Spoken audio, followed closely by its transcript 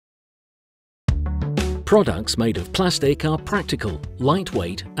Products made of plastic are practical,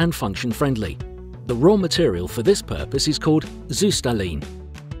 lightweight and function-friendly. The raw material for this purpose is called Systalen.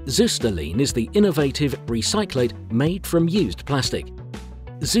 Systalen is the innovative recyclate made from used plastic.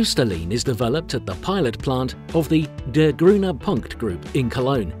 Systalen is developed at the pilot plant of the Grüne Punkt group in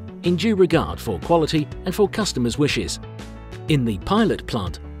Cologne, in due regard for quality and for customers' wishes. In the pilot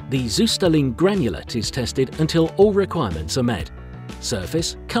plant, the Systalen granulate is tested until all requirements are met.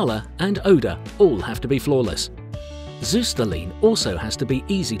 Surface, colour and odour all have to be flawless. Systalen also has to be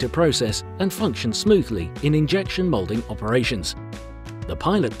easy to process and function smoothly in injection moulding operations. The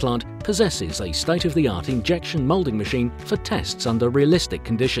pilot plant possesses a state-of-the-art injection moulding machine for tests under realistic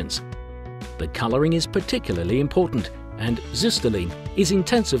conditions. The colouring is particularly important, and Systalen is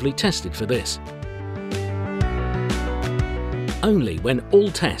intensively tested for this. Only when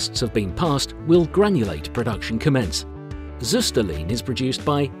all tests have been passed will granulate production commence. Systalen is produced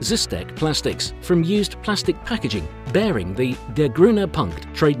by Systec Plastics from used plastic packaging bearing the Grüne Punkt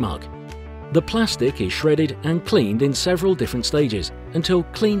trademark. The plastic is shredded and cleaned in several different stages until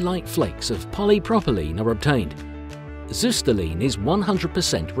clean light flakes of polypropylene are obtained. Systalen is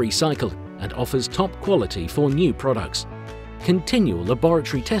 100% recycled and offers top quality for new products. Continual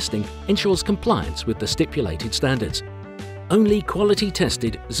laboratory testing ensures compliance with the stipulated standards. Only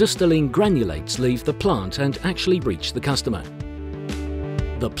quality-tested Systalen granulates leave the plant and actually reach the customer.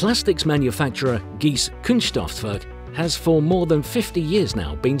 The plastics manufacturer Gies Kunststoffwerk has for more than 50 years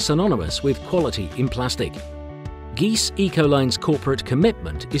now been synonymous with quality in plastic. Gies Ecoline's corporate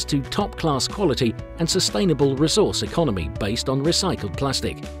commitment is to top-class quality and sustainable resource economy based on recycled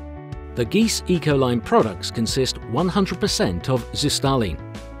plastic. The Gies Ecoline products consist 100% of Systalen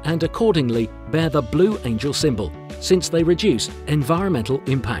and accordingly bear the Blue Angel symbol, since they reduce environmental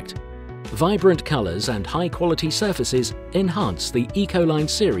impact. Vibrant colours and high-quality surfaces enhance the Ecoline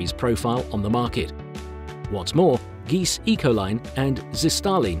series profile on the market. What's more, Gies Ecoline and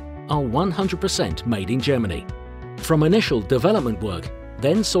Systalen are 100% made in Germany. From initial development work,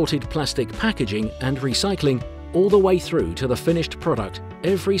 then sorted plastic packaging and recycling, all the way through to the finished product,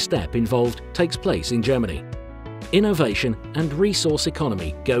 every step involved takes place in Germany. Innovation and resource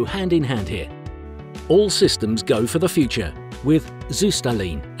economy go hand in hand here. All systems go for the future with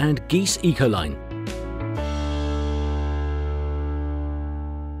Systalen and Gies Ecoline.